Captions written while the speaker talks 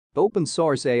Open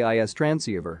source AIS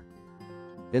Transceiver.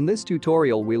 In this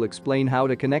tutorial we'll explain how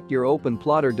to connect your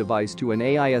Openplotter device to an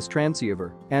AIS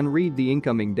Transceiver and read the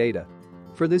incoming data.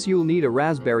 For this you'll need a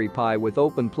Raspberry Pi with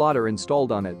Openplotter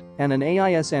installed on it and an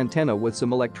AIS antenna with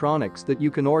some electronics that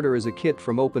you can order as a kit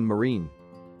from OpenMarine.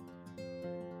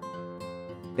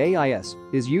 AIS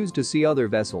is used to see other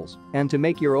vessels and to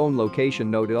make your own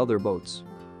location know to other boats.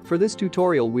 For this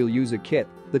tutorial we'll use a kit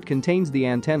that contains the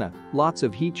antenna, lots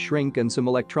of heat shrink and some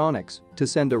electronics to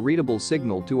send a readable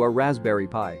signal to our Raspberry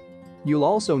Pi. You'll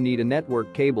also need a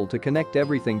network cable to connect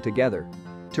everything together.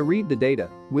 To read the data,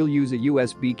 we'll use a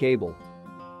USB cable.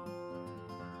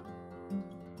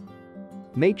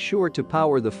 Make sure to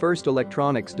power the first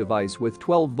electronics device with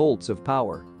 12 volts of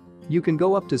power. You can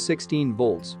go up to 16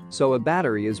 volts, so a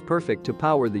battery is perfect to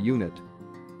power the unit.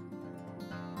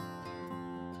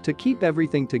 To keep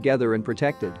everything together and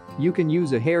protected, you can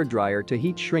use a hairdryer to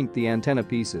heat shrink the antenna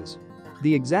pieces.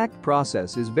 The exact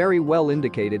process is very well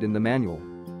indicated in the manual.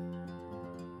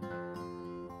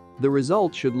 The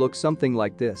result should look something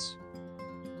like this.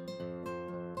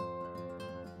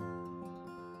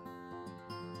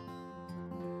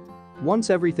 Once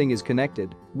everything is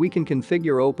connected, we can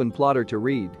configure Openplotter to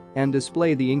read and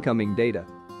display the incoming data.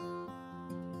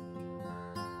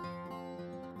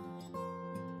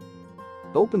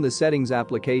 Open the Settings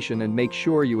application and make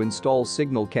sure you install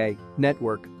Signal K,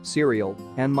 Network, Serial,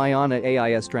 and Maiana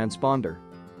AIS Transponder.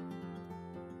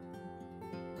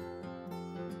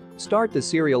 Start the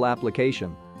Serial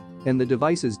application. In the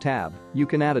Devices tab, you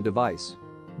can add a device.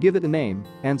 Give it a name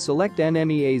and select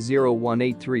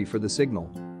NMEA0183 for the signal.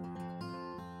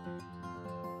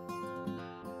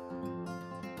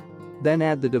 Then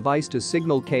add the device to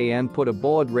Signal K and put a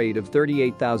baud rate of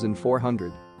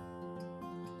 38,400.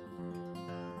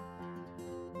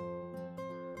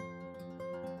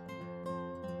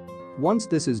 Once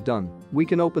this is done, we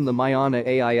can open the Maiana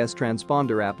AIS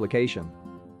Transponder application.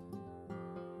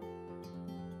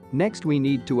 Next we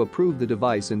need to approve the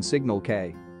device in Signal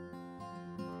K.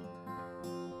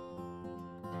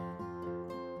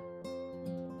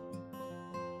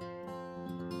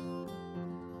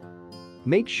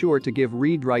 Make sure to give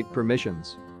read-write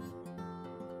permissions.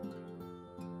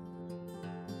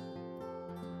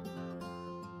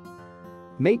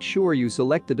 Make sure you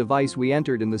select the device we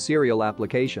entered in the serial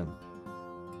application.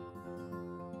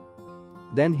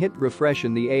 Then hit refresh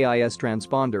in the AIS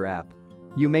Transponder app.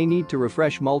 You may need to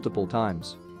refresh multiple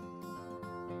times.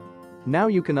 Now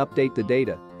you can update the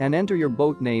data and enter your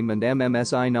boat name and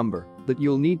MMSI number that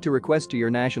you'll need to request to your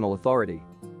national authority.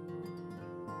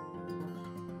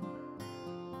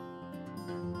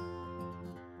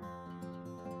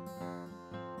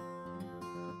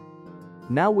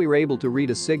 Now we're able to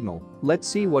read a signal. Let's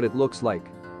see what it looks like.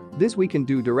 This we can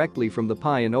do directly from the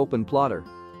Pi in Openplotter.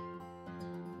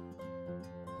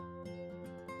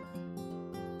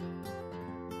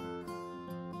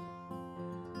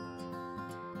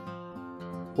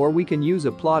 Or we can use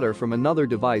a plotter from another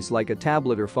device like a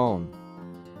tablet or phone.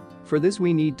 For this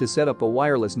we need to set up a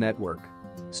wireless network.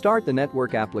 Start the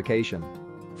network application.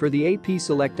 For the AP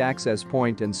select access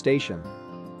point and station.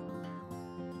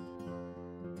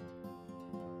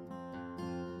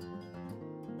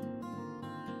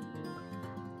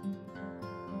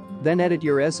 Then edit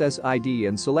your SSID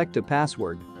and select a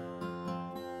password.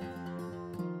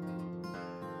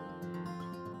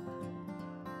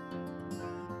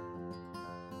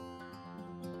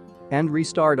 And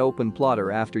restart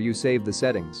Openplotter after you save the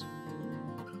settings.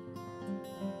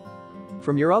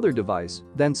 From your other device,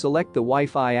 then select the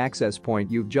Wi-Fi access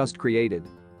point you've just created.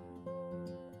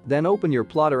 Then open your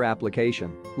plotter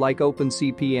application, like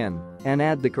OpenCPN, and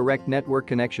add the correct network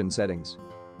connection settings.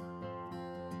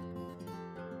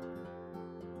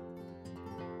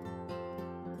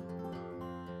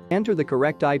 Enter the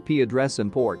correct IP address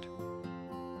and port.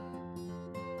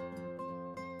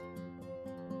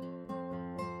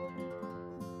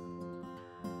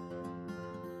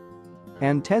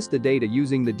 And test the data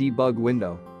using the debug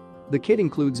window. The kit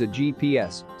includes a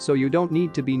GPS, so you don't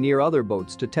need to be near other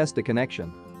boats to test the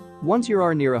connection. Once you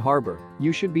are near a harbor,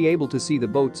 you should be able to see the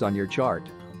boats on your chart.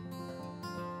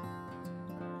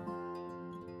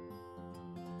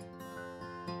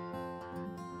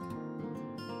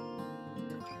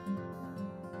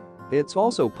 It's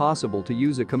also possible to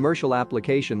use a commercial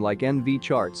application like NV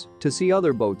Charts to see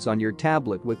other boats on your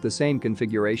tablet with the same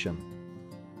configuration.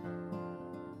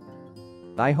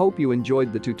 I hope you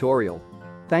enjoyed the tutorial.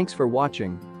 Thanks for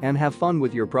watching and have fun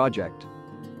with your project.